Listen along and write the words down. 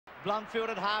Blumfield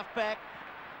at half-back.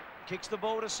 Kicks the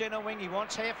ball to centre wing. He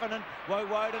wants Heffernan.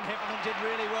 Woden. Heffernan did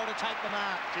really well to take the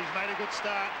mark. He's made a good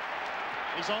start.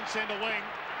 He's on centre wing.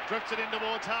 Drifts it in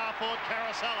towards half-forward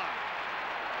Caracella.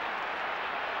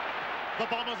 The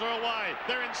Bombers are away.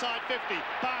 They're inside 50.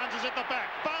 Barnes is at the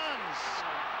back. Barnes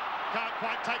can't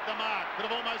quite take the mark. Could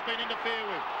have almost been interfered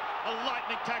with. A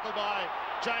lightning tackle by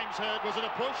James Hird. Was it a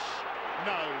push?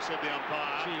 No, said the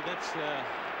umpire. Gee,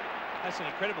 that's an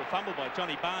incredible fumble by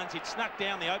Johnny Barnes. He'd snuck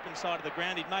down the open side of the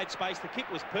ground. He'd made space. The kick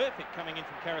was perfect coming in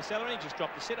from Caracella, and he just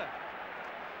dropped the sitter.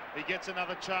 He gets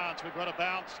another chance. We've got a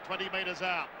bounce 20 metres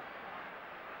out.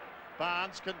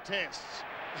 Barnes contests.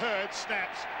 Hird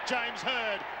snaps. James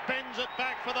Hird bends it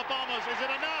back for the Bombers. Is it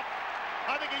enough?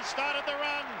 I think he started the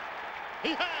run.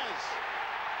 He has.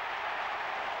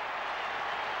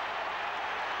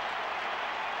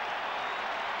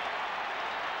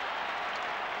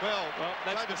 Well,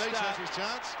 that's the start. Has his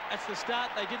chance. That's the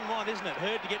start they didn't want, isn't it?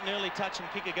 Hird to get an early touch and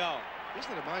kick a goal.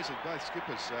 Isn't it amazing? Both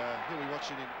skippers, here we watch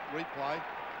it in replay,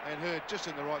 and Hird just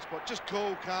in the right spot, just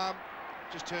cool, calm,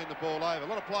 just turned the ball over. A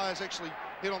lot of players actually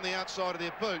hit on the outside of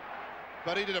their boot,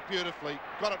 but he did it beautifully,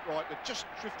 got it right, it just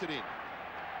drifted in.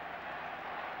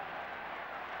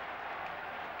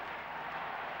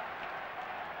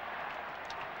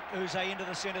 Uze into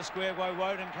the centre square.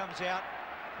 Woden comes out.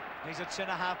 He's at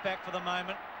centre half-back for the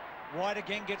moment. White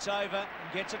again gets over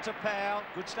and gets it to Powell.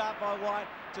 Good start by White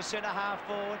to centre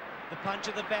half-forward. The punch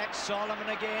at the back. Solomon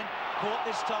again. Caught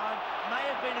this time. May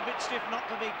have been a bit stiff not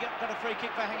to be got a free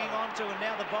kick for hanging on to, and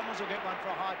now the Bombers will get one for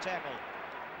a high tackle.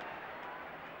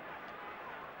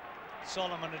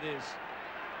 Solomon it is.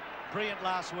 Brilliant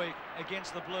last week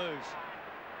against the Blues.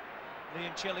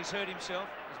 Leoncelli's hurt himself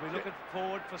as we look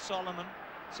forward for Solomon.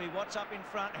 See what's up in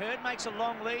front. Hird makes a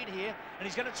long lead here, and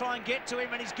he's going to try and get to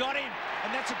him, and he's got him.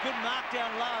 And that's a good mark down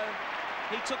low.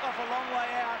 He took off a long way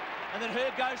out, and then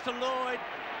Hird goes to Lloyd.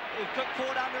 He got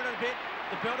caught under it a bit.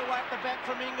 The belt away at the back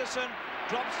from Ingerson.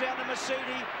 Drops down to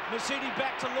Masidi. Masidi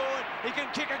back to Lloyd. He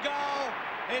can kick a goal.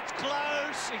 It's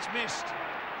close. He's missed.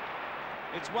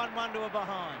 It's 1-1 to a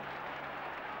behind.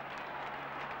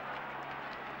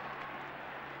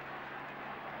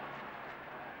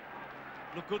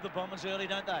 Look good, the Bombers early,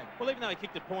 don't they? Well, even though he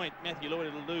kicked a point, Matthew Lloyd,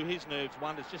 it'll do his nerves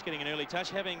wonders just getting an early touch.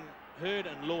 Having Hird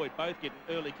and Lloyd both get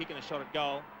an early kick and a shot at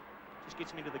goal just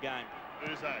gets him into the game.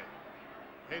 Uze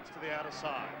heads to the outer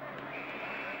side.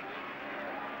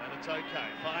 And it's okay.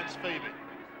 Finds Phoebe.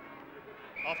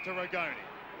 Off to Ragoni.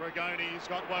 Ragoni's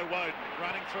got Woden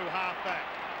running through half-back.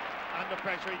 Under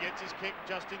pressure, he gets his kick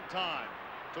just in time.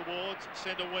 Towards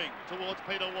centre wing, towards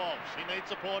Peter Walsh. He needs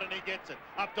support and he gets it.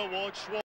 Up towards Schwartz.